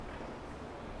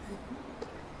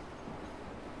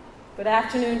Good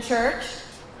afternoon, church.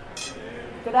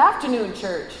 Good afternoon,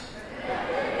 church.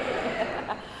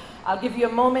 I'll give you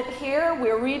a moment here.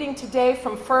 We're reading today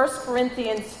from 1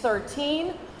 Corinthians 13,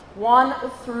 1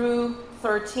 through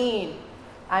 13.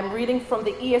 I'm reading from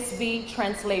the ESV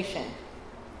translation.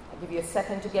 I'll give you a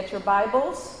second to get your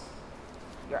Bibles,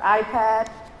 your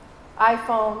iPad,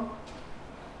 iPhone.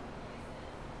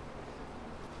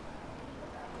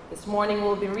 This morning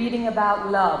we'll be reading about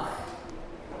love.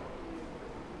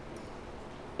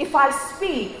 If I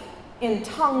speak in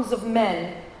tongues of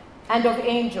men and of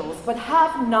angels, but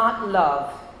have not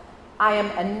love, I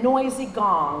am a noisy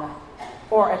gong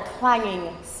or a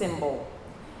clanging cymbal.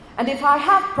 And if I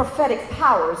have prophetic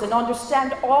powers and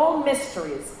understand all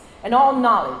mysteries and all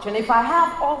knowledge, and if I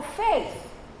have all faith,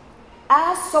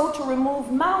 as so to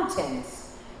remove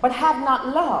mountains, but have not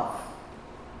love,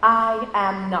 I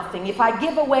am nothing. If I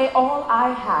give away all I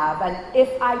have, and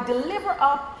if I deliver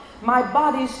up my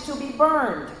body's to be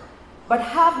burned, but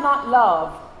have not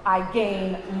love, I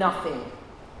gain nothing.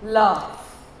 Love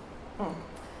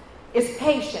is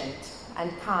patient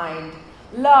and kind.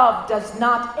 Love does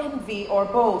not envy or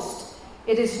boast.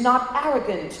 It is not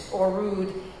arrogant or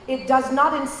rude. It does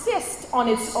not insist on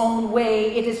its own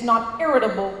way. It is not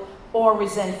irritable or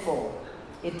resentful.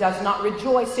 It does not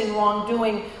rejoice in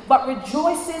wrongdoing, but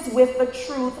rejoices with the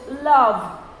truth.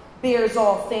 Love bears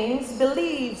all things,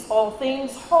 believes all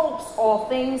things, hopes all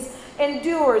things,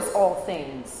 endures all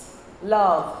things.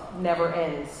 Love never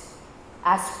ends.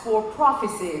 As for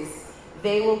prophecies,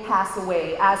 they will pass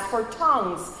away. As for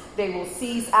tongues, they will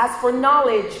cease. As for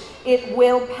knowledge, it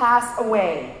will pass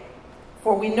away.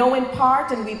 For we know in part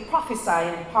and we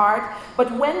prophesy in part,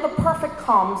 but when the perfect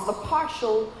comes, the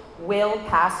partial will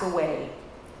pass away.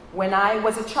 When I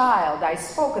was a child, I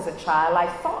spoke as a child, I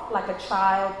thought like a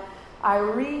child, I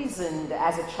reasoned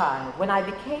as a child. When I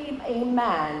became a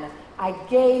man, I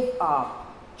gave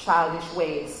up childish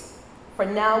ways. For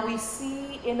now we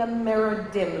see in a mirror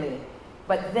dimly,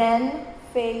 but then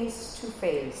face to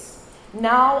face.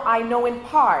 Now I know in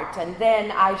part, and then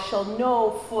I shall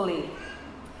know fully,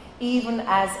 even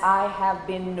as I have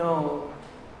been known.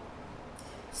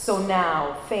 So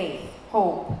now faith,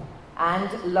 hope,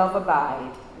 and love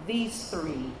abide, these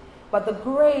three, but the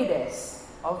greatest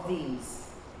of these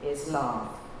is love.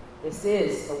 This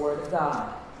is the word of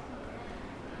God.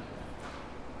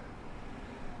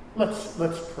 Let's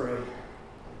pray.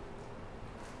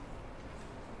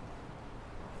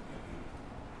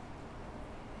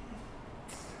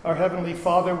 Our Heavenly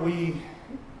Father, we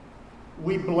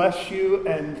bless you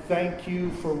and thank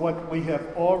you for what we have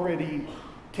already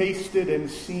tasted and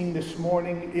seen this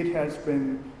morning. It has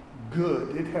been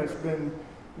good. It has been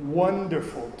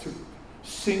wonderful to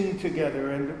sing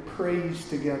together and praise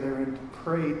together and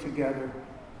pray together,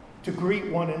 to greet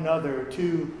one another,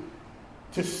 to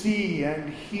see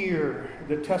and hear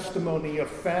the testimony of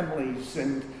families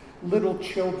and little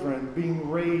children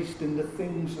being raised in the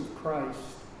things of Christ.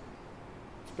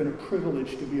 It's been a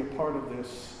privilege to be a part of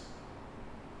this.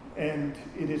 And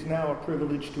it is now a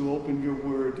privilege to open your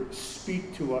word.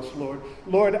 Speak to us, Lord.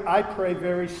 Lord, I pray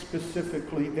very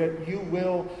specifically that you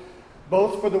will,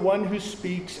 both for the one who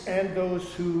speaks and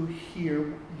those who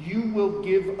hear, you will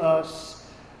give us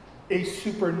a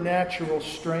supernatural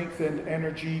strength and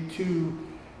energy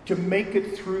to make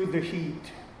it through the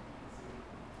heat,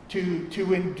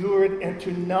 to endure it and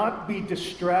to not be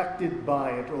distracted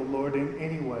by it, oh Lord, in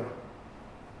any way.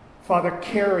 Father,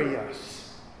 carry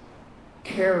us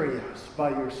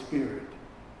by your Spirit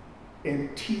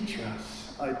and teach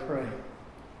us, I pray,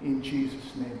 in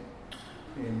Jesus' name.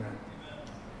 Amen.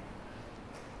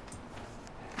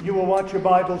 You will want your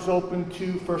Bibles open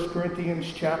to 1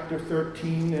 Corinthians chapter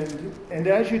 13. And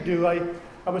as you do, I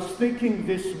was thinking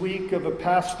this week of a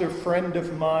pastor friend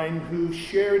of mine who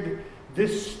shared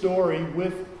this story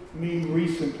with me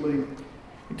recently.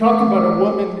 He talked about a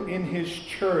woman in his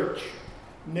church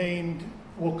named,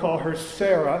 we'll call her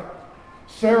Sarah.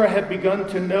 Sarah had begun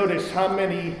to notice how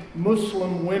many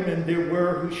Muslim women there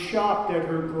were who shopped at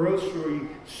her grocery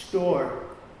store.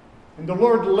 And the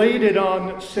Lord laid it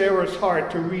on Sarah's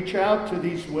heart to reach out to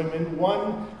these women,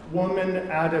 one woman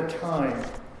at a time.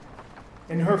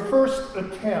 And her first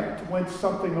attempt went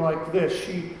something like this.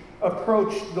 She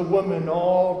approached the woman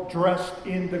all dressed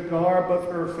in the garb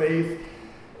of her faith.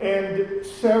 And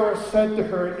Sarah said to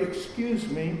her, "Excuse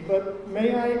me, but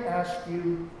may I ask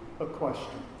you a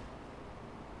question?"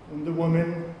 And the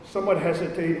woman, somewhat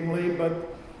hesitatingly, but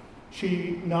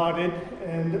she nodded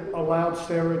and allowed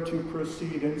Sarah to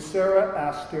proceed. And Sarah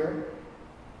asked her,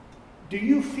 "Do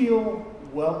you feel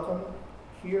welcome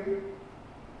here?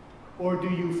 Or do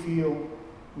you feel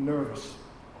nervous?"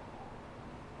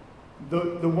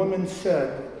 The woman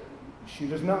said she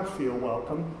does not feel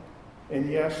welcome, and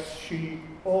yes, she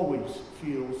always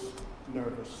feels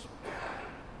nervous.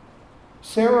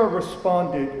 Sarah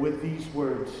responded with these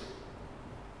words,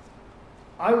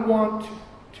 "I want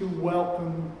to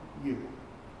welcome you.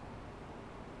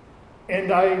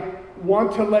 And I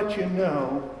want to let you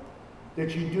know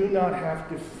that you do not have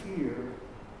to fear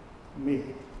me."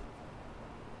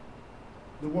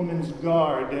 The woman's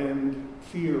guard and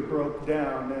fear broke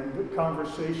down, and the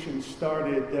conversation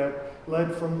started that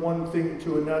led from one thing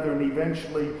to another and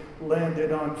eventually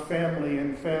landed on family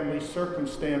and family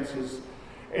circumstances.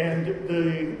 And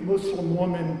the Muslim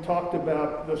woman talked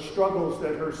about the struggles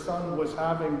that her son was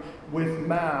having with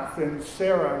math, and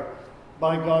Sarah,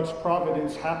 by God's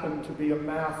providence, happened to be a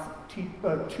math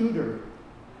tutor.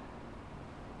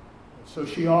 So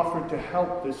she offered to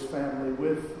help this family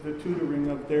with the tutoring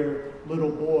of their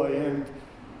little boy. And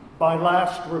by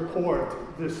last report,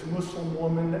 this Muslim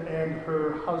woman and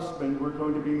her husband were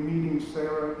going to be meeting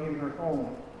Sarah in her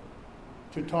home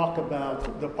to talk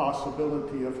about the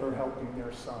possibility of her helping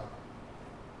their son.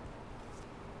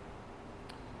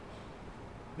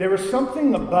 There is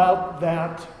something about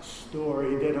that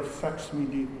story that affects me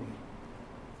deeply.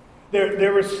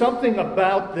 There is something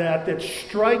about that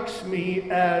strikes me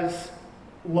as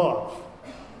love.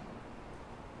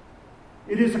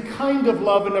 It is a kind of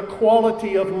love and a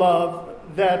quality of love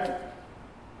that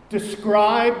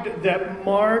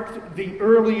marked the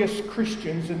earliest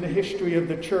Christians in the history of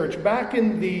the church. Back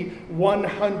in the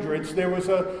 100s, there was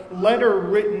a letter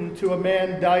written to a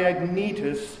man,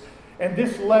 Diognetus, and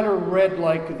this letter read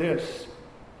like this: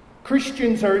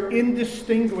 "Christians are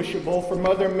indistinguishable from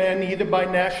other men either by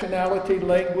nationality,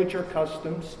 language, or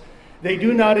customs. They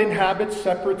do not inhabit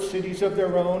separate cities of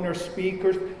their own or speak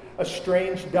a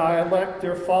strange dialect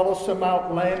or follow some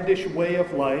outlandish way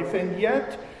of life, and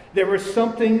yet there is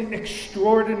something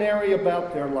extraordinary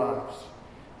about their lives.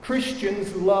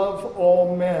 Christians love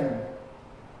all men,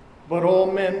 but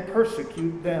all men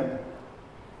persecute them.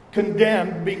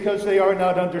 Condemned because they are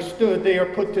not understood, they are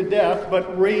put to death,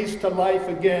 but raised to life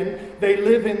again. They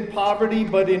live in poverty,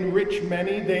 but enrich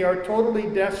many. They are totally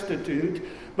destitute,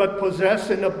 but possess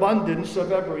an abundance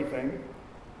of everything.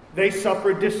 They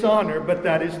suffer dishonor, but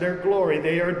that is their glory.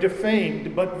 They are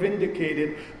defamed, but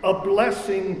vindicated. A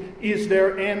blessing is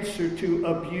their answer to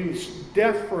abuse.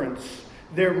 Deference,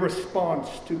 their response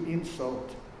to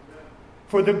insult.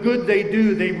 For the good they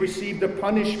do, they receive the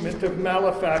punishment of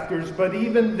malefactors, but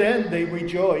even then they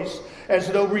rejoice, as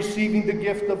though receiving the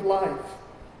gift of life.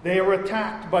 They are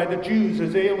attacked by the Jews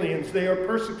as aliens. They are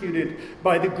persecuted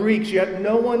by the Greeks, yet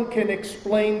no one can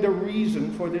explain the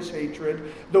reason for this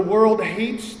hatred. The world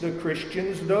hates the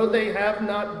Christians, though they have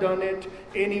not done it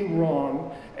any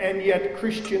wrong, and yet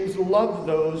Christians love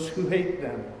those who hate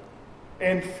them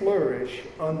and flourish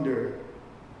under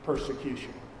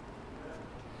persecution."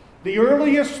 The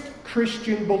earliest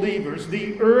Christian believers,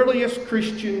 the earliest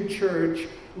Christian church,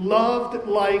 loved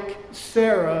like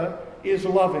Sarah is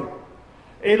loving.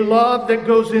 A love that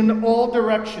goes in all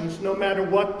directions, no matter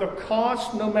what the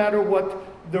cost, no matter what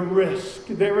the risk.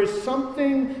 There is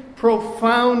something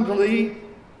profoundly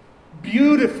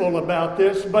beautiful about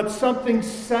this, but something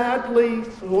sadly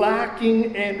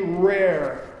lacking and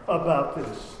rare about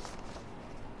this.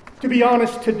 To be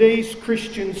honest, today's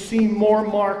Christians seem more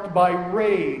marked by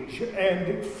rage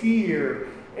and fear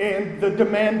and the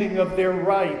demanding of their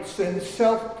rights and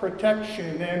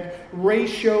self-protection and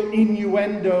racial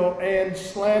innuendo and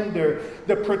slander,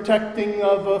 the protecting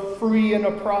of a free and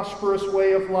a prosperous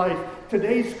way of life.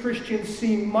 Today's Christians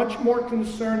seem much more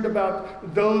concerned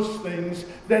about those things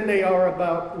than they are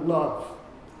about love.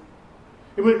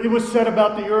 It was said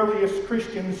about the earliest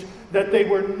Christians that they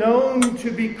were known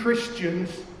to be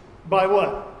Christians by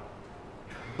what?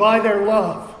 By their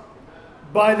love.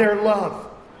 By their love.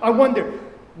 I wonder,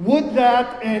 would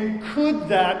that and could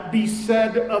that be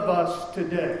said of us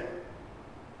today?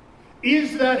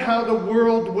 Is that how the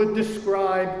world would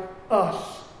describe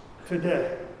us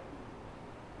today?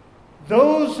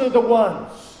 Those are the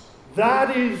ones,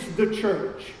 that is the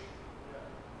church,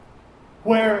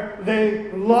 where they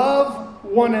love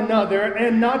one another,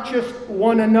 and not just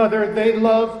one another, they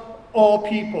love all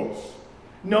peoples.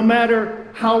 No matter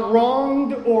how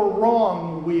wronged or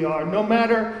wrong we are, no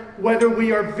matter whether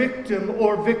we are victim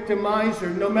or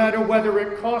victimizer, no matter whether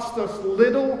it cost us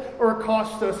little or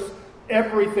cost us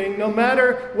everything, no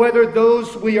matter whether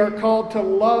those we are called to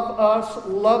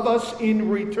love us in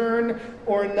return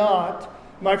or not,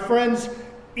 my friends,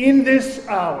 in this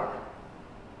hour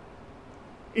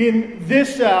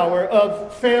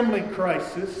of family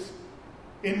crisis,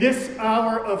 In this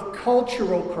hour of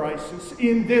cultural crisis,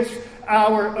 in this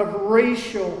hour of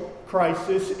racial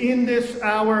crisis, in this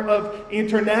hour of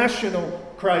international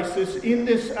crisis, in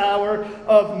this hour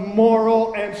of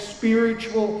moral and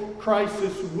spiritual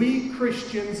crisis, we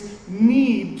Christians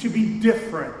need to be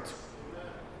different.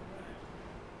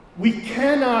 We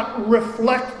cannot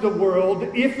reflect the world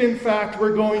if, in fact,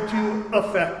 we're going to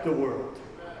affect the world.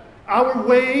 Our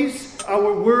ways,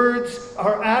 our words,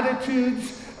 our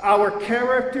attitudes, our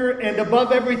character, and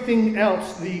above everything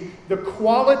else, the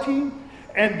quality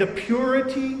and the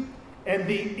purity and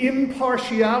the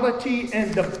impartiality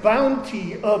and the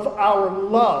bounty of our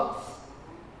love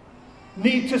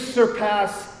need to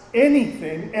surpass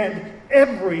anything and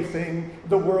everything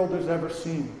the world has ever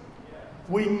seen.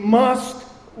 We must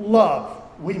love.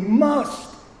 We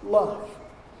must love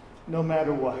no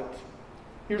matter what.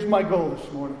 Here's my goal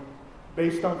this morning.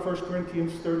 Based on 1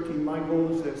 Corinthians 13, my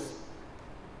goal is this: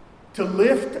 to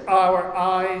lift our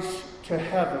eyes to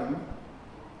heaven,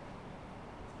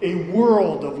 a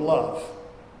world of love.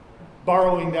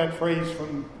 Borrowing that phrase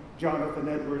from Jonathan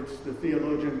Edwards, the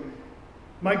theologian.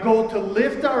 My goal to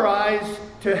lift our eyes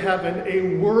to heaven,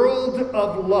 a world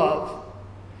of love,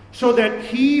 so that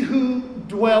he who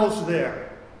dwells there,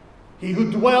 he who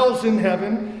dwells in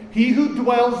heaven, he who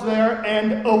dwells there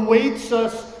and awaits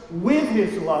us with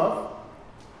his love,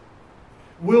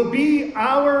 will be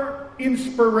our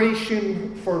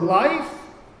inspiration for life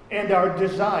and our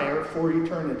desire for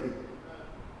eternity.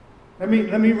 Let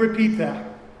me repeat that.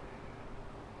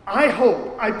 I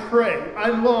hope, I pray, I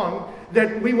long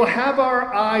that we will have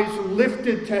our eyes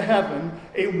lifted to heaven,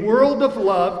 a world of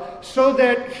love, so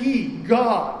that he,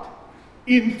 God,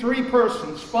 in three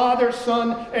persons, Father,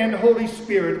 Son, and Holy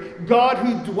Spirit, God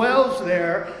who dwells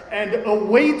there and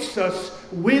awaits us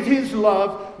with his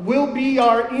love, will be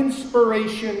our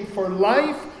inspiration for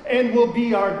life and will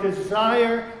be our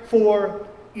desire for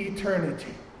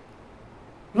eternity.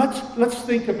 Let's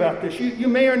think about this. You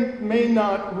may or may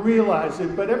not realize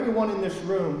it, but everyone in this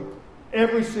room,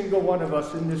 every single one of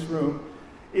us in this room,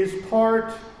 is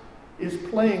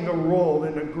playing a role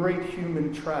in a great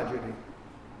human tragedy.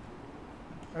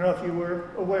 I don't know if you were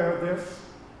aware of this,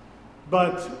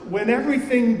 but when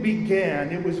everything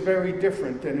began, it was very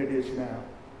different than it is now.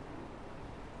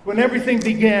 When everything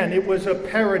began, it was a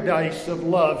paradise of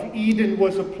love. Eden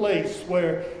was a place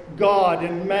where God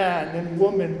and man and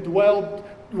woman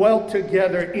dwelt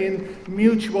together in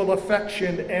mutual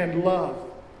affection and love.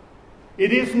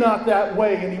 It is not that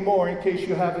way anymore, in case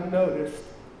you haven't noticed.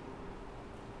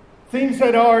 Things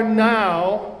that are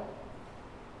now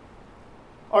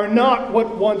are not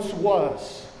what once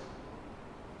was.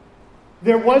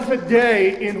 There was a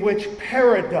day in which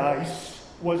paradise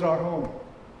was our home.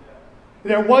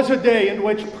 There was a day in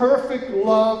which perfect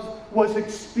love was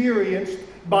experienced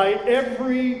by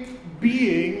every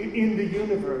being in the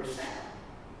universe.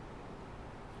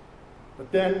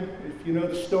 But then, if you know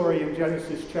the story in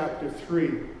Genesis chapter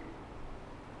 3,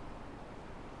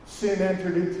 sin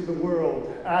entered into the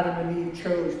world. Adam and Eve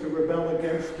chose to rebel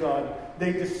against God.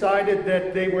 They decided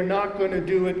that they were not going to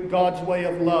do it God's way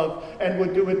of love and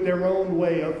would do it their own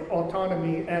way of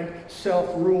autonomy and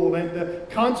self-rule. And the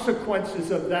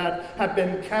consequences of that have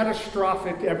been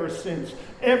catastrophic ever since.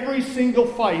 Every single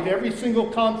fight, every single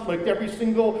conflict, every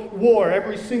single war,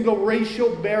 every single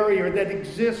racial barrier that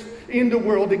exists in the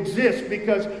world exists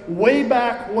because way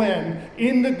back when,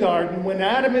 in the garden, when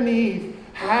Adam and Eve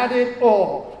had it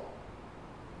all,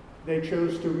 they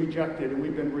chose to reject it, and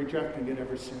we've been rejecting it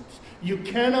ever since. You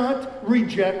cannot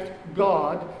reject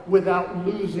God without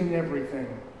losing everything.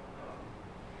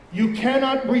 You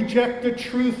cannot reject the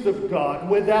truth of God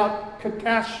without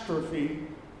catastrophe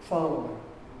following.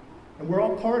 And we're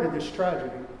all part of this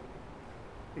tragedy.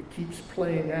 It keeps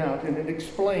playing out, and it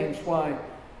explains why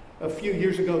a few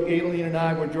years ago, Galen and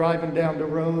I were driving down the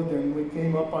road, and we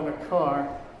came up on a car,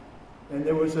 and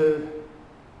there was a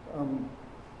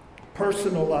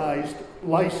personalized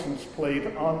license plate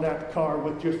on that car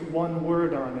with just one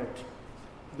word on it,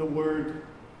 the word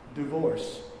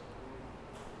divorce.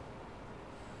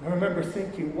 I remember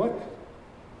thinking, what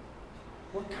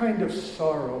kind of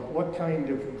sorrow, what kind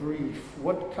of grief,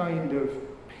 what kind of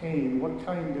pain, what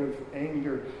kind of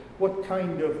anger, what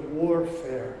kind of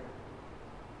warfare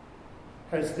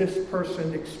has this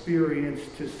person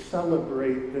experienced to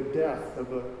celebrate the death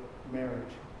of a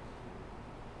marriage?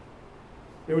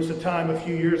 There was a time a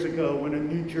few years ago when a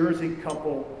New Jersey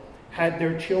couple had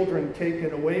their children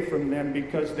taken away from them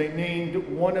because they named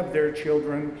one of their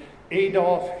children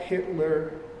Adolf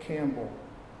Hitler Campbell.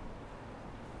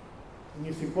 And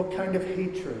you think, what kind of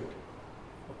hatred?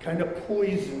 What kind of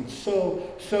poison,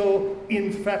 so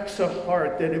infects a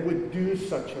heart that it would do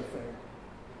such a thing.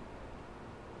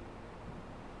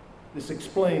 This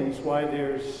explains why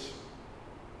there's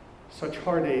such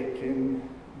heartache in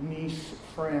Nice,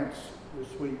 France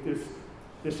this week.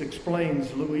 This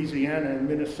explains Louisiana and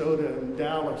Minnesota and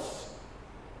Dallas.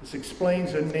 This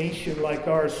explains a nation like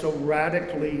ours so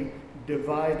radically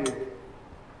divided,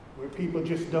 where people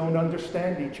just don't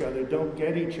understand each other, don't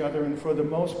get each other, and for the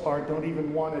most part don't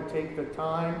even want to take the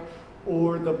time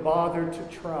or the bother to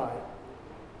try.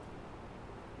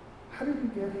 How did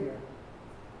we get here?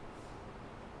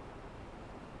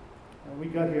 And we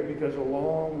got here because a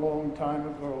long, long time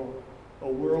ago, a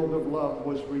world of love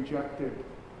was rejected,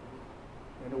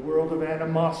 and a world of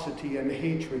animosity and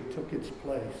hatred took its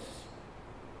place.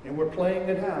 And we're playing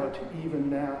it out even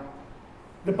now.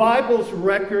 The Bible's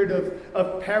record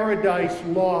of paradise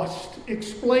lost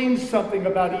explains something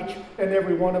about each and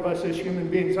every one of us as human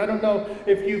beings. I don't know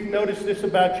if you've noticed this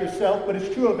about yourself, but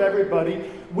it's true of everybody.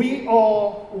 We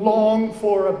all long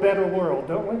for a better world,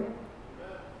 don't we?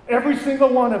 Every single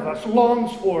one of us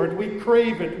longs for it. We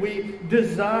crave it. We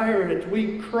desire it.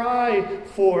 We cry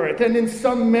for it. And in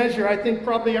some measure, I think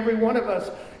probably every one of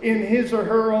us in his or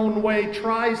her own way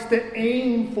tries to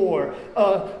aim for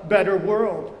a better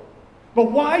world. But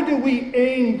why do we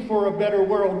aim for a better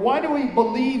world? Why do we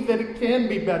believe that it can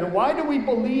be better? Why do we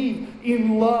believe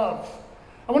in love?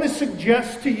 I want to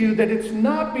suggest to you that it's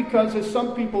not because, as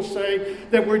some people say,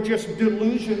 that we're just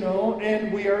delusional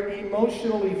and we are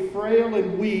emotionally frail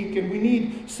and weak and we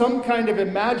need some kind of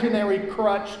imaginary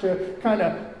crutch to kind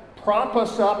of prop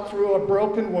us up through a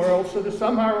broken world so that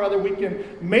somehow or other we can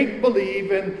make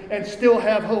believe and still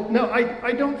have hope. No,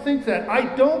 I don't think that.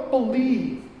 I don't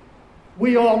believe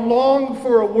we all long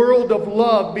for a world of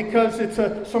love because it's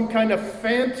some kind of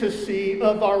fantasy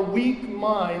of our weak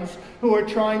minds who are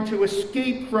trying to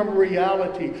escape from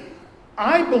reality.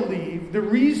 I believe the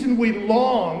reason we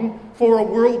long for a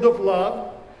world of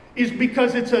love is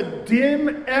because it's a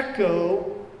dim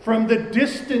echo from the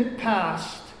distant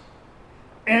past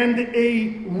and a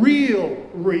real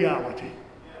reality.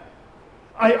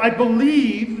 I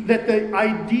believe that the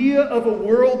idea of a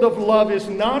world of love is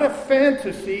not a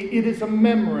fantasy, it is a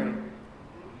memory.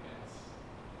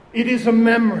 It is a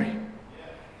memory.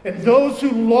 And those who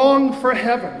long for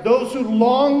heaven, those who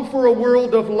long for a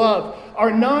world of love, are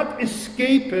not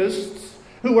escapists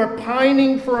who are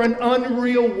pining for an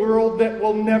unreal world that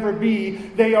will never be.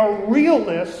 They are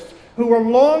realists who are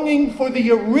longing for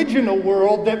the original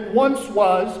world that once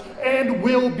was and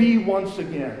will be once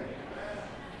again.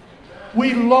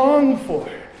 We long for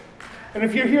it. And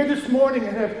if you're here this morning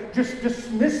and have just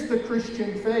dismissed the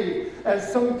Christian faith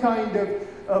as some kind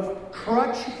of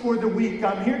crutch for the weak,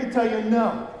 I'm here to tell you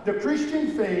no. The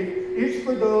Christian faith is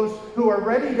for those who are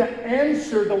ready to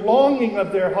answer the longing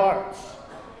of their hearts.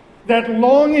 That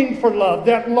longing for love,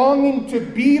 that longing to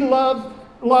be loved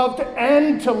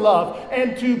and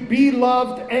to be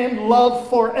loved and love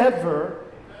forever.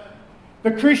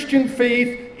 The Christian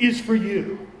faith is for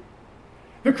you.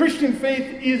 The Christian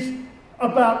faith is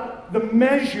about the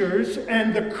measures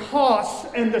and the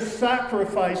costs and the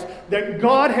sacrifice that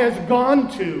God has gone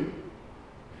to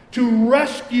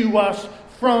rescue us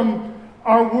from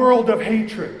our world of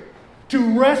hatred,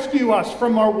 to rescue us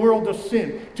from our world of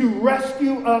sin, to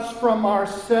rescue us from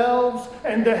ourselves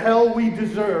and the hell we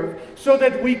deserve, so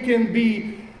that we can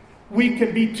be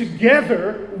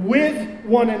together with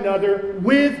one another,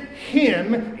 with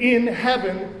Him in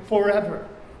heaven forever.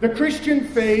 The Christian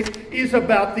faith is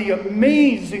about the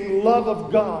amazing love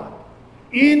of God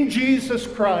in Jesus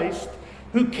Christ,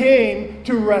 who came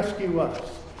to rescue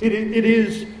us. It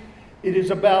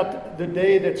is about the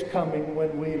day that's coming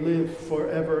when we live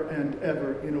forever and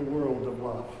ever in a world of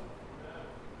love.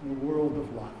 In a world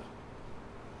of love.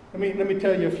 Let me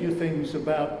tell you a few things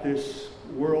about this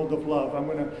world of love. I'm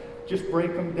going to just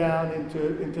break them down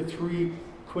into three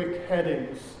quick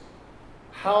headings.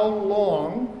 How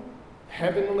long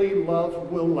heavenly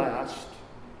love will last.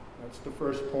 That's the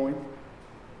first point.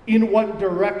 In what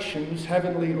directions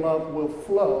heavenly love will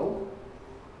flow.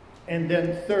 And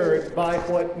then third, by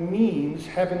what means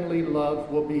heavenly love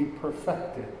will be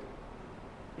perfected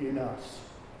in us.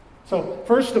 So,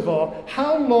 first of all,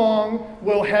 how long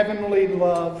will heavenly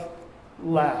love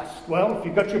last? Well, if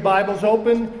you've got your Bibles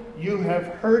open, you have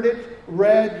heard it,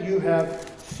 read, you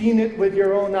have seen it with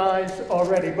your own eyes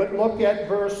already. But look at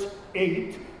verse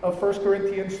 8 of 1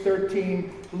 Corinthians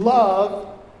 13.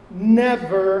 Love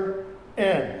never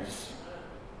ends.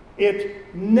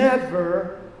 It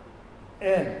never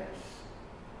ends.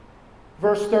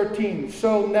 Verse 13.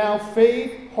 So now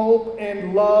faith, hope,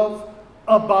 and love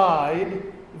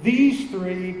abide. these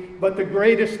three, but the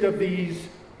greatest of these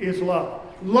is love.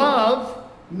 Love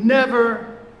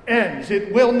never ends.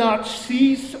 It will not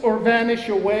cease or vanish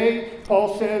away.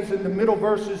 Paul says in the middle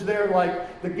verses there,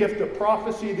 like the gift of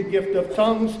prophecy, the gift of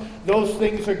tongues, those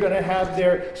things are going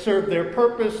to serve their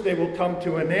purpose. They will come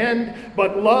to an end.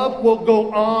 But love will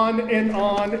go on and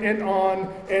on and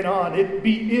on and on.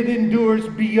 It endures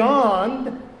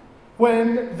beyond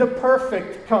when the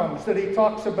perfect comes, that he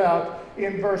talks about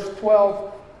in verse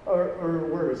 12, or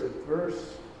where is it?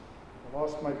 I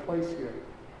lost my place here.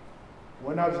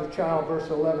 When I was a child,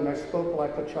 verse 11, I spoke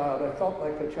like a child, I felt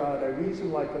like a child, I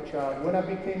reasoned like a child. When I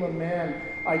became a man,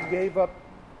 I gave up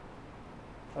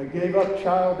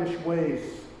childish ways.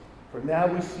 For now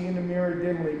we see in a mirror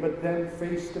dimly, but then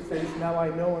face to face. Now I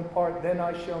know in part, then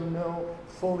I shall know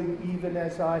fully, even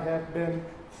as I have been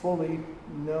fully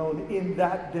known. In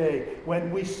that day,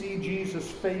 when we see Jesus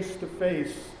face to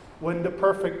face, when the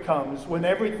perfect comes, when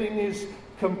everything is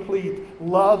complete,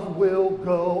 love will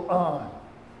go on.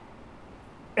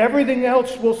 Everything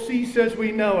else will cease as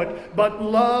we know it, but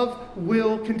love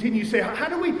will continue. Say, how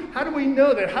do we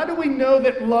know that? How do we know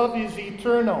that love is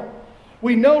eternal?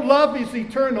 We know love is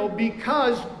eternal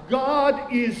because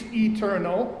God is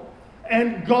eternal,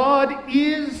 and God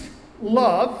is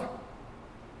love,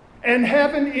 and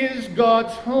heaven is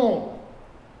God's home.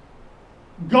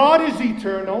 God is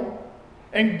eternal,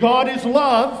 and God is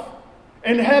love,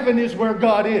 and heaven is where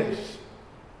God is.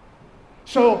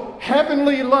 So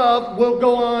heavenly love will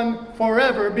go on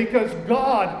forever because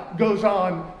God goes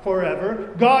on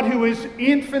forever. God, who is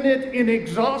infinite,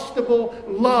 inexhaustible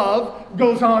love,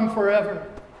 goes on forever.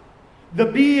 The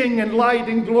being and light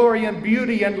and glory and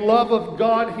beauty and love of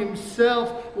God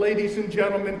himself, ladies and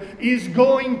gentlemen, is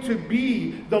going to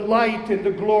be the light and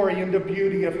the glory and the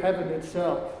beauty of heaven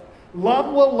itself.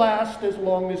 Love will last as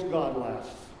long as God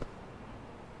lasts.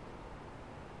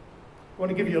 I want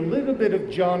to give you a little bit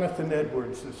of Jonathan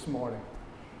Edwards this morning.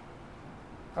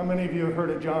 How many of you have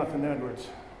heard of Jonathan Edwards?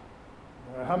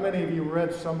 How many of you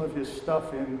read some of his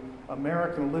stuff in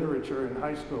American literature in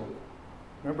high school?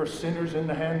 Remember Sinners in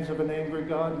the Hands of an Angry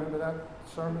God? Remember that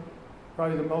sermon?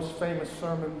 Probably the most famous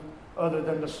sermon other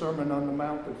than the Sermon on the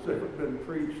Mount that's ever been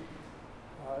preached.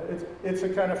 It's a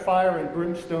kind of fire and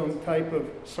brimstone type of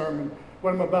sermon.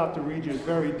 What I'm about to read you is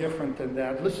very different than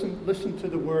that. Listen to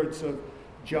the words of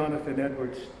Jonathan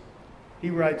Edwards.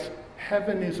 He writes,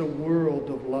 "Heaven is a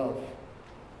world of love.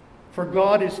 For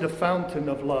God is the fountain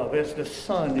of love, as the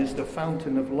sun is the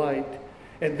fountain of light.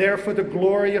 And therefore the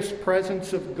glorious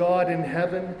presence of God in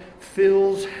heaven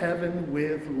fills heaven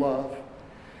with love.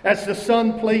 As the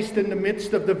sun placed in the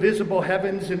midst of the visible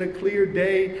heavens in a clear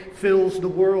day fills the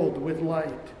world with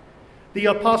light. The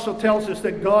apostle tells us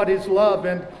that God is love,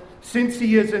 and since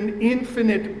he is an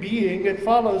infinite being, it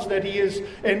follows that he is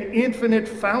an infinite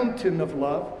fountain of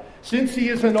love. Since he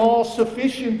is an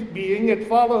all-sufficient being, it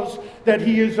follows that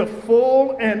he is a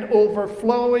full and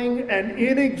overflowing and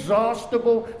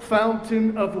inexhaustible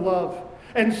fountain of love.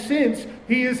 And since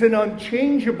he is an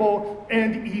unchangeable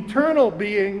and eternal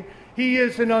being, he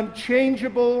is an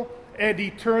unchangeable and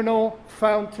eternal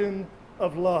fountain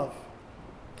of love."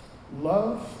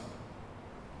 Love,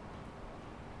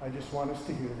 I just want us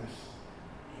to hear this.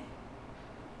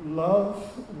 Love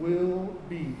will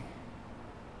be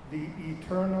the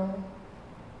eternal,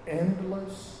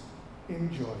 endless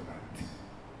enjoyment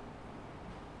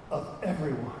of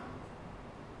everyone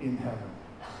in heaven.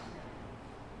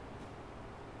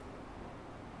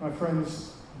 My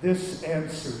friends, this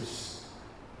answers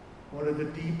one of the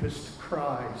deepest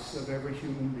cries of every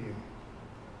human being.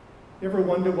 You ever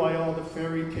wonder why all the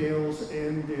fairy tales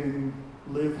end in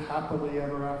live happily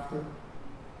ever after?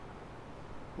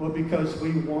 Well, because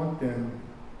we want them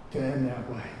to end that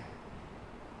way.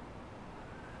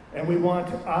 And we want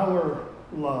our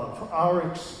love, our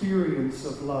experience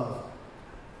of love,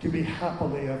 to be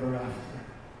happily ever after.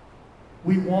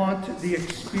 We want the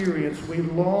experience, we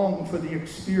long for the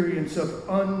experience of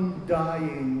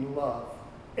undying love,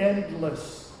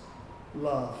 endless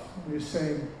love. And you're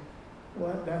saying,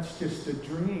 well, that's just a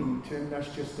dream, Tim,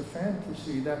 that's just a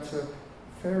fantasy, that's a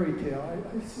fairy tale.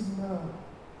 I said, no,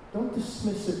 don't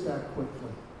dismiss it that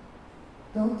quickly.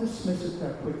 Don't dismiss it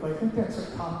that quickly. I think that's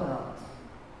a cop-out.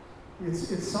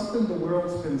 It's something the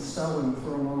world's been selling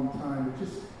for a long time.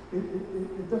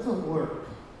 It doesn't work.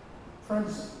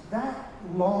 Friends, that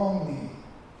longing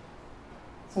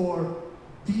for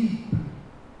deep,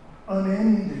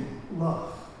 unending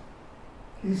love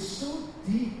is so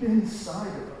deep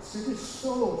inside of us. It is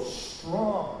so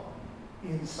strong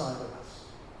inside of us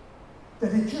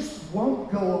that it just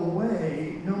won't go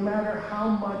away no matter how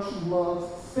much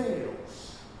love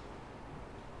fails.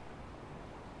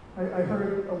 I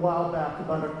heard a while back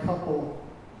about a couple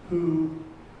who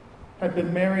had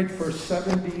been married for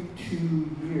 72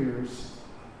 years,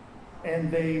 and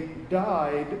they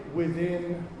died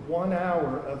within 1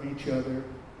 hour of each other,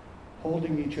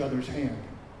 holding each other's hand.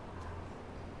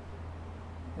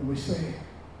 And we say,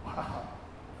 wow,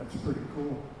 that's pretty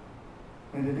cool.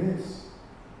 And it is.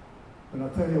 But I'll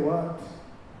tell you what,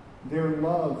 their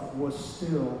love was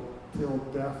still till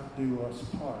death do us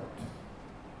part.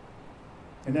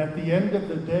 And at the end of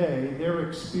the day, their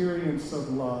experience of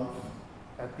love,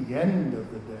 at the end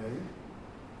of the day,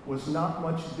 was not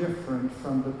much different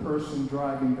from the person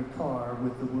driving the car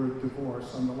with the word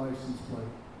divorce on the license plate.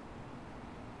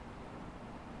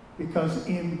 Because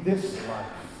in this life,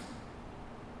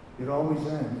 it always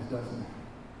ends, doesn't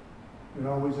it? It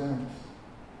always ends.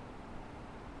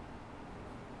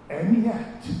 And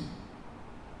yet,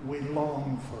 we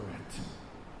long for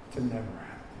it to never end.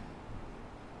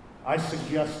 I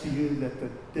suggest to you that the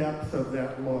depth of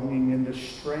that longing and the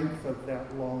strength of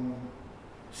that longing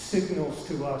signals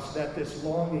to us that this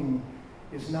longing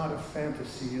is not a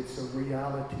fantasy, it's a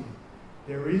reality.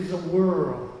 There is a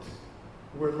world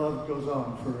where love goes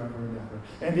on forever and ever.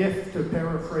 And if, to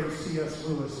paraphrase C.S.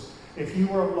 Lewis, if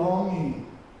you are longing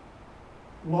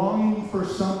for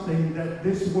something that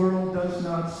this world does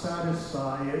not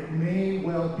satisfy, it may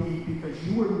well be because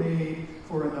you were made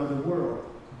for another world.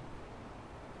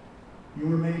 You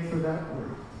were made for that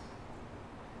world,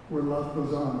 where love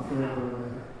goes on forever and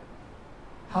ever.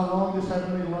 How long does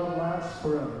heavenly love last?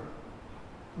 Forever.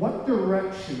 What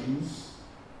directions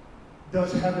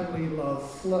does heavenly love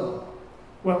flow?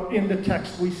 Well, in the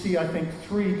text we see, I think,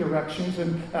 3 directions,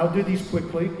 and I'll do these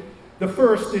quickly. The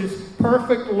first is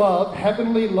perfect love,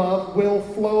 heavenly love, will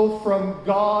flow from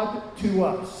God to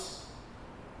us.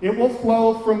 It will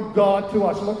flow from God to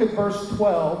us. Look at verse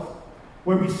 12.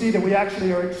 Where we see that we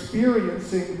actually are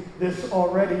experiencing this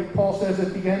already. Paul says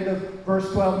at the end of verse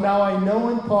 12, now I know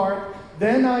in part,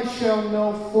 then I shall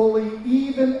know fully,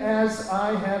 even as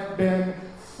I have been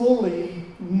fully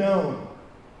known.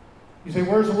 You say,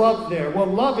 where's love there? Well,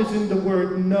 love is in the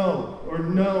word know, or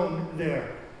known there.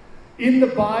 In the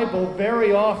Bible,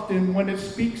 very often, when it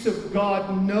speaks of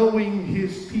God knowing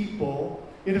his people,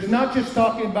 it is not just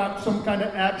talking about some kind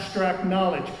of abstract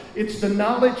knowledge. It's the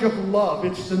knowledge of love.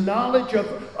 It's the knowledge of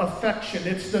affection.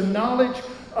 It's the knowledge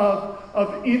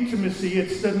of intimacy.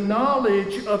 It's the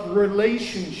knowledge of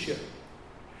relationship.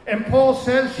 And Paul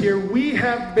says here, we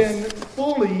have been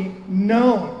fully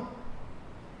known.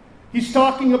 He's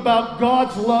talking about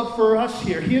God's love for us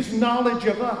here, his knowledge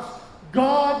of us.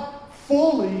 God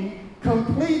fully,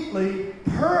 completely,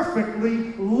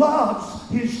 perfectly loves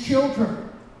his children.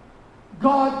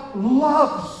 God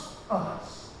loves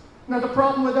us. Now the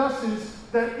problem with us is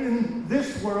that in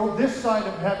this world, this side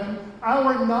of heaven,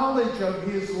 our knowledge of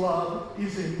his love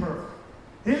is imperfect.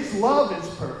 His love is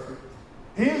perfect.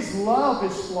 His love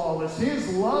is flawless.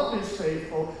 His love is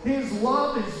faithful. His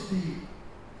love is deep.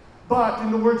 But,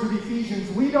 in the words of Ephesians,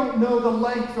 we don't know the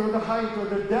length or the height or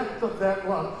the depth of that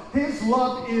love. His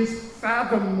love is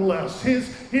fathomless.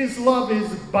 His love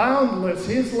is boundless.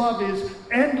 His love is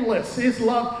endless. His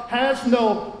love has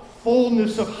no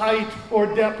fullness of height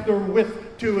or depth or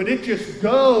width to it. It just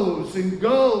goes and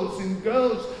goes and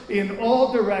goes in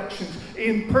all directions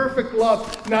in perfect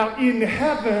love. Now, in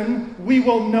heaven, we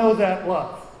will know that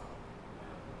love.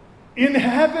 In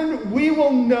heaven, we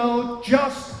will know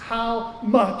just how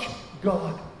much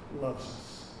God loves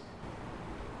us.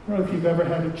 I don't know if you've ever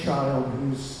had a child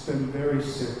who's been very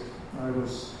sick. I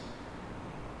was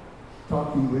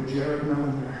talking with Jared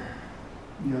Mellinger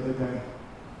the other day.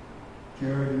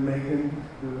 Jared and Megan,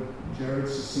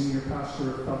 Jared's the senior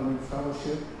pastor of Covenant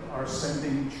Fellowship, our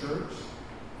sending church,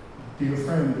 a dear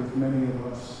friend of many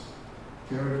of us.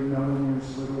 Jared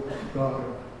Mellinger's little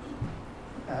daughter,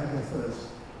 Agatha's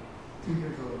 2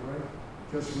 years old, right?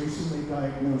 Just recently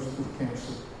diagnosed with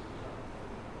cancer.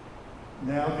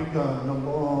 Now begun a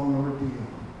long ordeal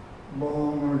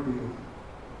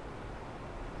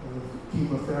of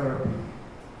chemotherapy,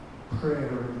 prayer,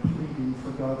 and pleading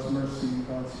for God's mercy and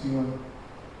God's healing.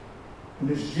 And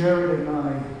as Jared and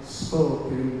I spoke,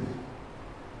 and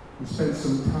we spent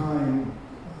some time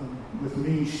with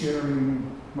me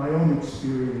sharing my own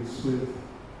experience with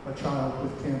a child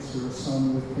with cancer, a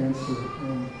son with cancer,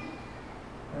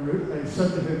 and I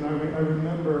said to him, I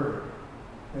remember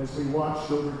as we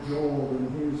watched over Joel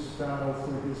and his battle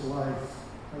for his life,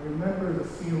 I remember the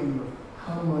feeling of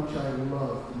how much I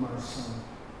loved my son.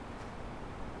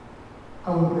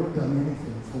 I would have done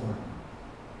anything for him.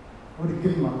 I would have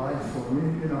given my life for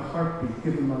him, in a heartbeat,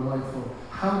 given my life for him.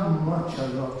 How much I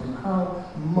loved him, how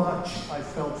much I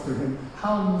felt for him,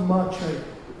 how much I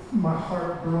my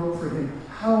heart broke for him,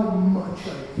 how much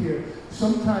I care.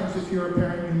 Sometimes, if you're a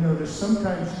parent, you know this,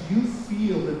 sometimes you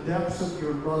feel the depths of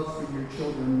your love for your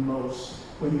children most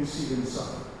when you see them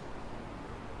suffer.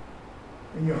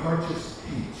 And your heart just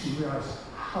aches. You realize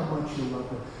how much you love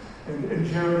them. And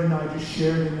Jared and I just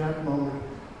shared in that moment.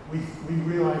 We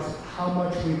realized how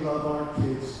much we love our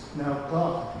kids. Now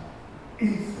God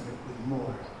infinitely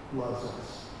more loves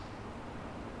us.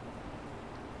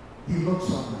 He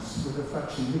looks on us with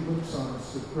affection. He looks on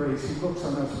us with grace. He looks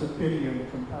on us with pity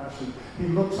and compassion. He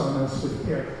looks on us with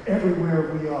care.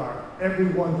 Everywhere we are,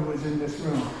 everyone who is in this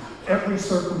room, every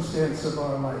circumstance of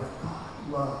our life,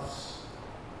 God loves.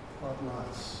 God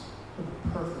loves. With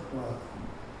a perfect love.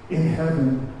 In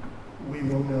heaven, we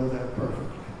will know that perfectly.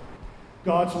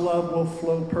 God's love will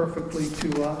flow perfectly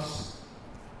to us.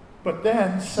 But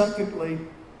then, secondly,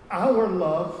 our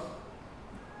love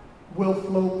will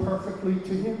flow perfectly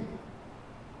to him.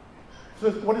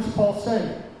 So what does Paul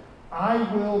say? I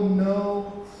will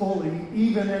know fully,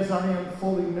 even as I am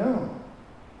fully known.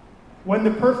 When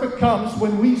the perfect comes,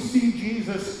 when we see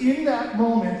Jesus, in that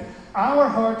moment, our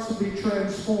hearts will be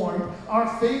transformed,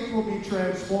 our faith will be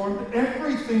transformed,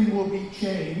 everything will be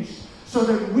changed, so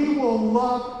that we will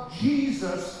love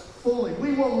Jesus fully.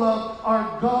 We will love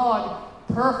our God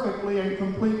perfectly and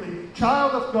completely.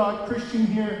 Child of God, Christian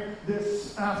here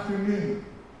this afternoon,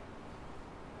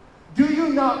 do you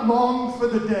not long for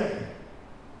the day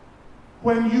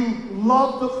when you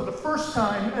love for the first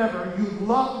time ever, you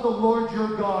love the Lord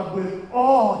your God with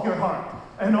all your heart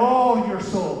and all your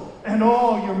soul and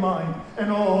all your mind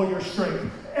and all your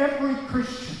strength? Every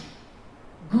Christian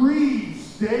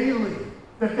grieves daily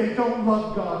that they don't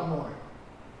love God more.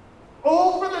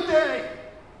 Oh, for the day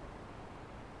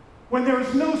when there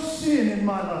is no sin in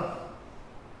my love,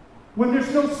 when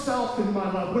there's no self in my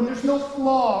love, when there's no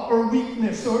flaw or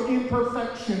weakness or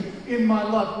imperfection in my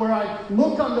love, where I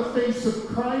look on the face of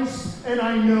Christ and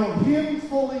I know him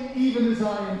fully, even as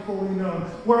I am fully known,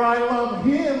 where I love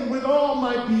him with all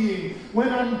my being, when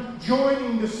I'm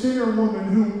joining the sinner woman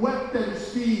who wept at his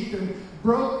feet and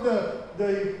broke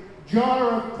the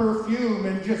jar of perfume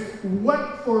and just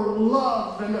wept for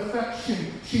love and affection.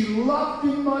 She loved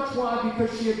him much. Why?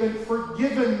 Because she had been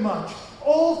forgiven much.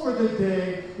 Oh, for the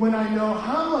day when I know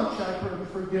how much I've been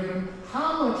forgiven,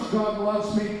 how much God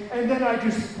loves me, and then I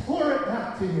just pour it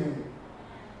back to him.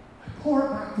 I pour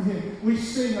it back to him. We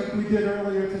sing like we did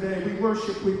earlier today. We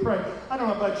worship, we pray. I don't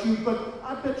know about you, but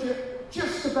I bet you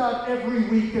just about every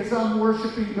week as I'm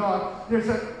worshiping God, there's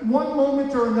one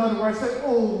moment or another where I say,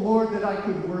 oh, Lord, that I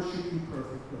could worship you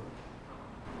perfectly.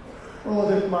 Oh,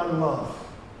 that my love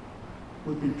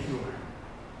would be pure.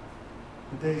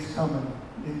 The day's coming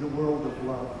in the world of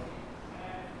love,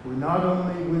 where not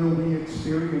only will we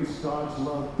experience God's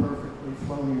love perfectly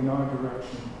flowing in our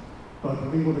direction, but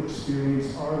we will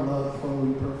experience our love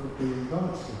flowing perfectly in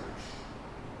God's direction.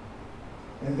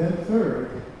 And then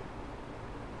third,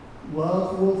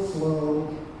 love will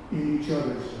flow in each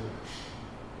other's direction.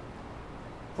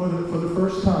 For the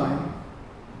first time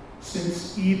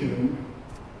since Eden,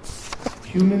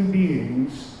 human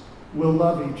beings will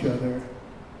love each other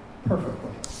perfectly.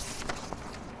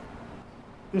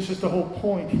 This is the whole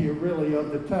point here, really,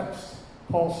 of the text.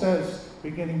 Paul says,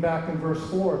 beginning back in verse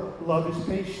 4, love is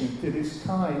patient, it is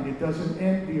kind, it doesn't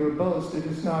envy or boast, it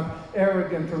is not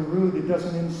arrogant or rude, it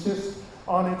doesn't insist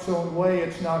on its own way,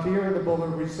 it's not irritable or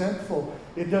resentful,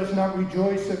 it does not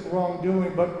rejoice at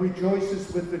wrongdoing, but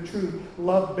rejoices with the truth.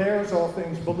 Love bears all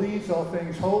things, believes all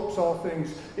things, hopes all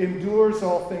things, endures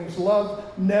all things.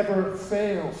 Love never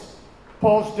fails.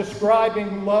 Paul's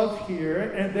describing love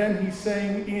here, and then he's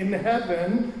saying in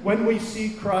heaven, when we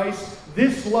see Christ,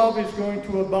 this love is going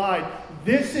to abide.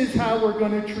 This is how we're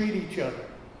going to treat each other.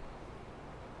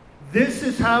 This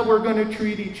is how we're going to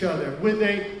treat each other, with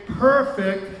a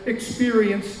perfect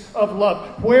experience of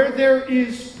love. Where there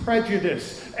is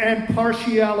prejudice and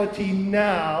partiality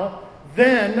now,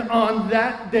 then on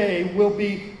that day will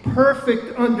be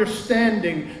perfect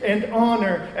understanding and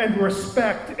honor and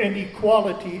respect and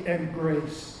equality and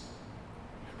grace.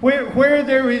 Where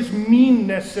there is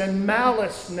meanness and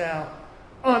malice now,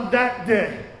 on that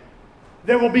day,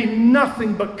 there will be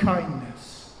nothing but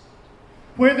kindness.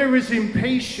 Where there is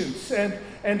impatience and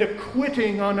a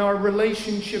quitting on our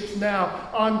relationships now,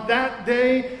 on that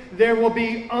day, there will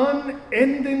be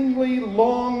unendingly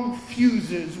long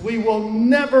fuses. We will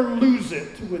never lose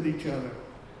it with each other.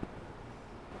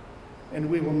 And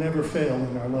we will never fail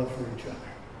in our love for each other.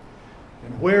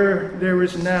 And where there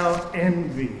is now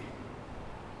envy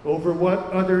over what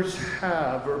others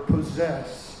have or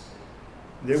possess,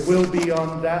 there will be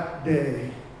on that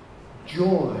day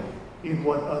joy in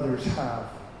what others have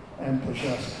and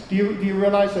possess. Do you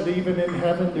realize that even in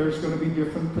heaven there's going to be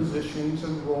different positions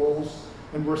and roles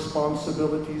and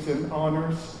responsibilities and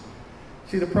honors?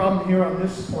 See, the problem here on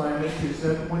this planet is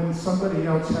that when somebody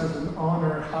else has an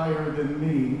honor higher than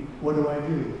me, what do? I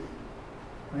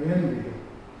envy it.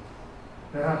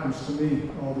 That happens to me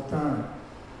all the time.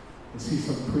 I see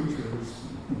some preacher who's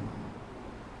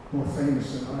more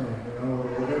famous than I am, or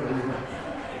whatever.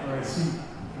 Or I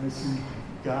see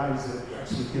guys that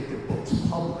actually get their books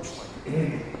published, like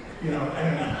Andy, and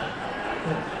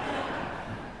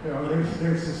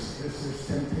there's this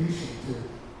temptation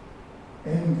to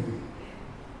envy,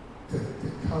 to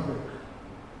covet.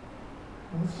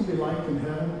 And what's going to be like in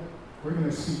heaven? We're going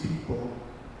to see people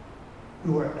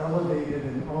who are elevated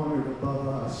and honored above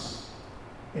us,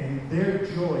 and their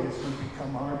joy is going to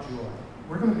become our joy.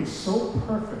 We're going to be so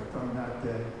perfect on that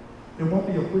day, there won't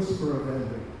be a whisper of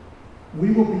envy.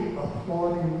 We will be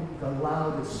applauding the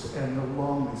loudest and the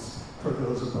longest for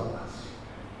those above us.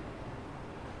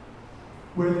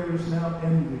 Where there is now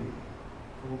envy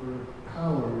over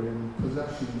power and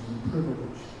possessions and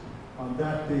privilege, on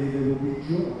that day there will be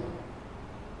joy.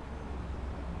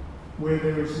 Where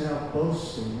there is now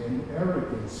boasting and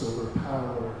arrogance over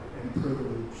power and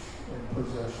privilege and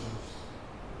possessions,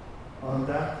 on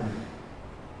that day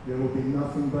there will be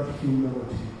nothing but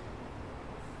humility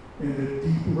and a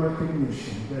deep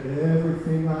recognition that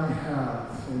everything I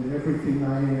have and everything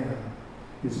I am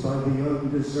is by the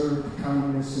undeserved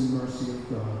kindness and mercy of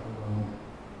God alone.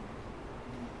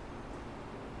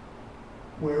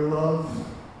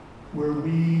 Where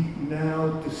we now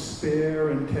despair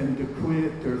and tend to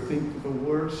quit or think the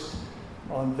worst,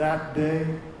 on that day,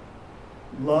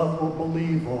 love will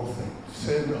believe all things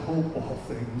and hope all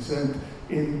things and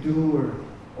endure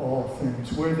all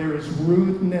things. Where there is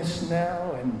rudeness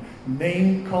now and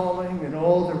name-calling and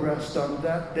all the rest, on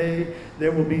that day,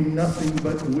 there will be nothing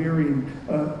but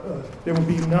there will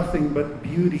be nothing but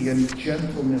beauty and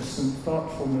gentleness and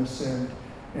thoughtfulness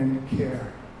and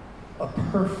care. A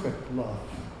perfect love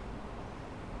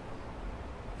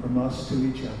from us to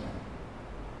each other.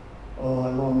 Oh, I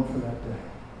long for that day.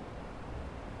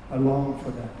 I long for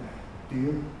that day. Do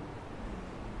you?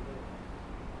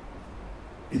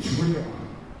 It's real.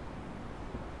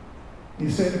 You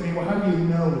say to me, well, how do you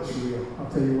know it's real? I'll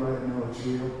tell you why I know it's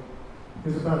real.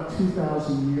 Because about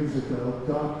 2,000 years ago,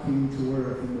 God came to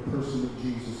earth in the person of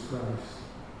Jesus Christ.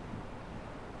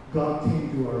 God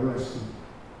came to our rescue.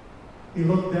 He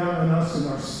looked down on us in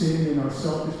our sin, in our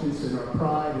selfishness, in our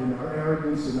pride, in our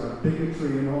arrogance, in our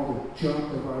bigotry, and all the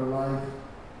junk of our life.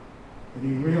 And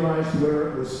he realized where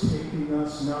it was taking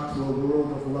us, not to a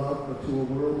world of love, but to a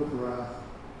world of wrath.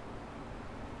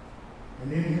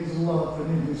 And in his love and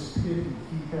in his pity,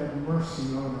 he had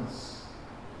mercy on us.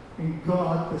 And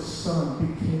God the Son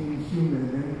became human,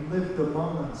 and he lived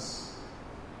among us.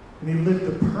 And he lived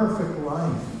a perfect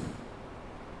life.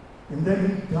 And then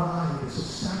he died as a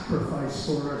sacrifice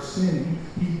for our sin.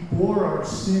 He bore our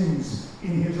sins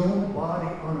in his own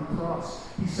body on a cross.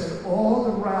 He said, all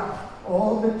the wrath,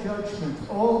 all the judgment,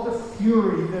 all the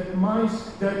fury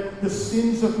that the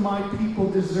sins of my people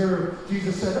deserve,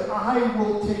 Jesus said, I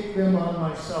will take them on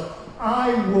myself.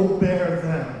 I will bear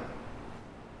them.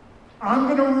 I'm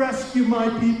going to rescue my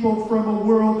people from a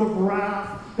world of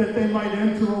wrath that they might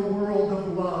enter a world of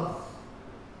love.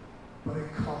 But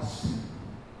it cost him.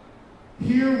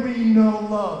 Here we know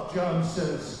love, John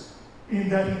says, in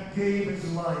that he gave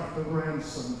his life a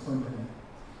ransom for many.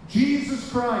 Jesus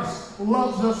Christ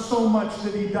loves us so much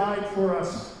that he died for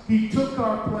us. He took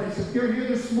our place. If you're here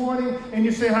this morning and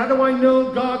you say, how do I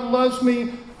know God loves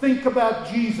me? Think about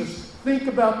Jesus. Think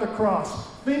about the cross.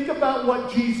 Think about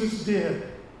what Jesus did.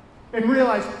 And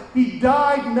realize he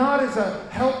died not as a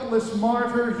helpless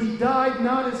martyr. He died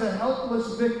not as a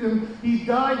helpless victim. He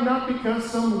died not because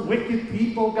some wicked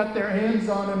people got their hands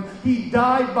on him. He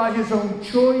died by his own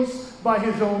choice, by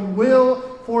his own will,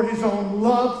 for his own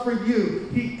love for you.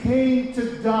 He came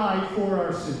to die for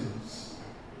our sins.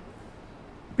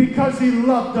 Because he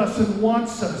loved us and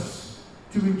wants us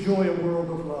to enjoy a world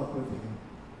of love with him.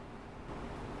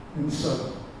 And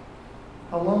so,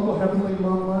 how long will heavenly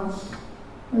love last?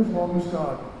 As long as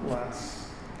God lasts,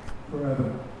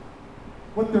 forever.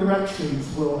 What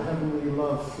directions will heavenly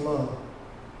love flow?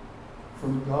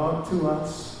 From God to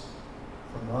us,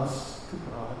 from us to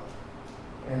God,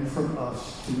 and from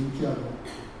us to each other.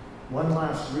 One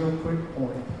last real quick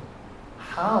point.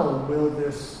 How will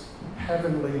this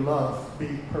heavenly love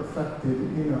be perfected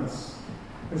in us?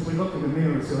 As we look in the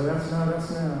mirror and say, well,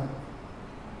 that's now.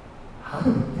 How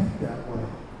do we get that way?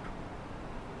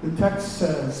 The text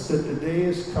says that the day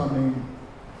is coming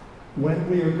when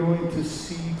we are going to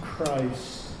see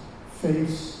Christ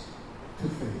face to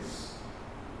face.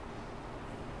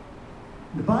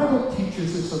 The Bible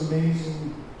teaches this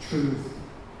amazing truth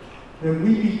that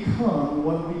we become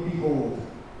what we behold.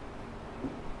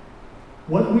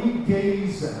 What we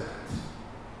gaze at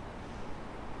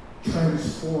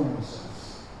transforms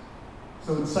us.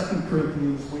 So in 2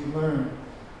 Corinthians, we learn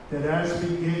that as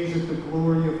we gaze at the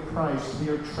glory of Christ, we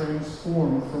are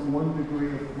transformed from one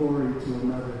degree of glory to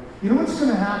another. You know what's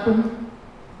going to happen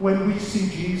when we see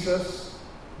Jesus?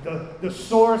 The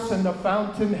source and the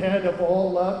fountainhead of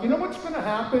all love. You know what's going to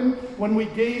happen when we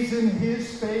gaze in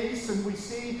his face and we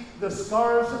see the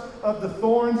scars of the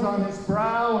thorns on his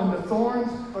brow and the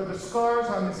thorns or the scars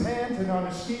on his hands and on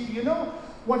his feet? You know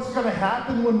what's going to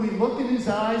happen when we look in his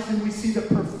eyes and we see the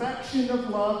perfection of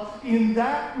love? In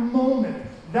that moment,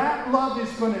 that love is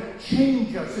going to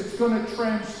change us. It's going to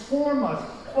transform us.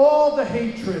 All the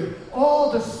hatred, all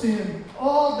the sin,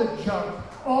 all the junk,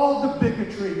 all the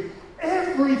bigotry,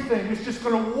 everything is just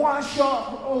going to wash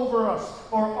off over us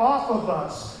or off of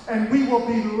us. And we will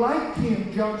be like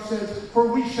him, John says, for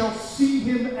we shall see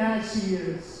him as he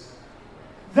is.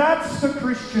 That's the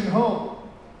Christian hope.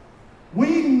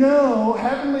 We know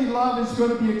heavenly love is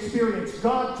going to be experienced.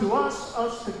 God to us,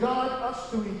 us to God,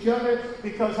 us to each other,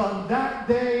 because on that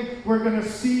day we're going to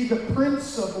see the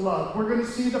Prince of Love. We're going to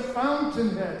see the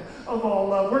fountainhead of all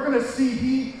love. We're going to see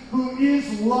he who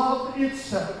is love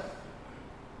itself.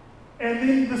 And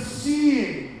in the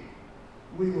seeing,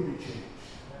 we will be changed.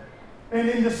 And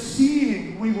in the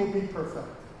seeing, we will be perfect.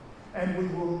 And we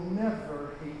will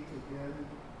never hate again.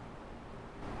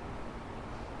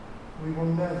 We will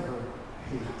never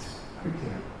hate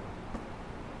again.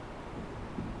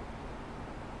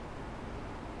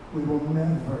 We will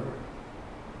never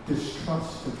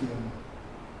distrust again,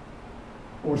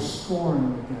 or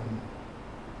scorn again,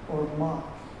 or mock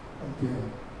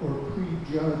again, or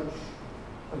prejudge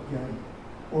again,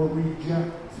 or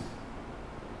reject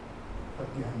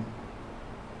again.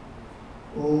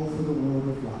 Oh, for the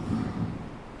word of love.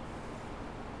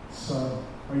 So,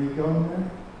 are you going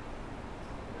there?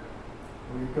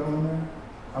 Are you going there?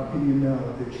 How can you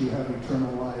know that you have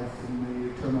eternal life in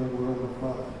the eternal world of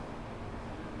love?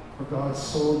 For God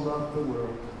so loved the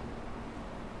world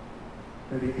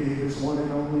that he gave his one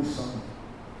and only Son,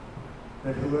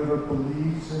 that whoever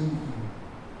believes in him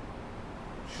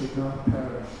should not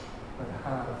perish, but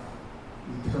have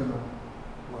eternal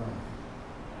life.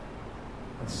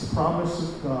 That's the promise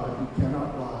of God who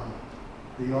cannot lie.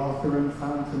 The author and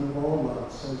fountain of all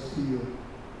love says to you,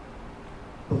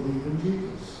 believe in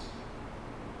Jesus.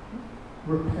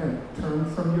 Repent.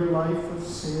 Turn from your life of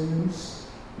sins,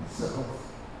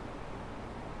 self.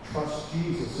 Trust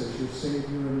Jesus as your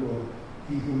Savior and Lord.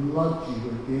 He who loved you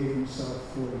and gave himself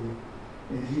for you,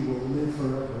 and you will live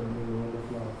forever in the world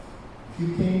of love. If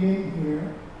you came in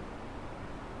here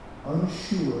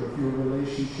unsure of your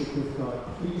relationship with God,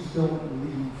 please don't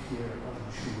leave here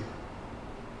unsure.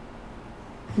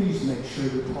 Please make sure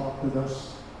to talk with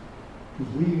us,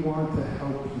 because we want to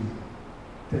help you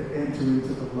to enter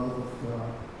into the love of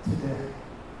God today.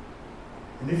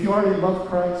 And if you already love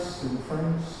Christ, then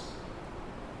friends,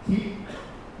 keep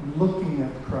looking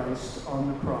at Christ on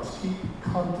the cross. Keep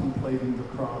contemplating the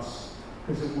cross,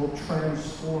 because it will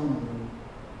transform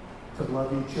you to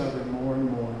love each other more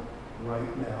and more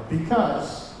right now.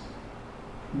 Because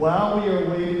while we are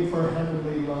waiting for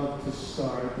heavenly love to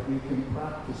start, we can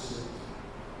practice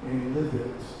it and live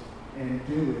it and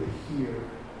do it here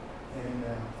and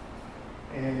now.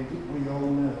 And we all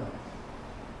know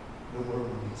the world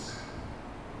needs it.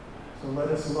 So let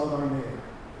us love our neighbor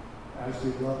as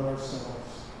we love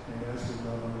ourselves and as we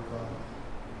love our God.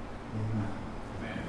 Amen.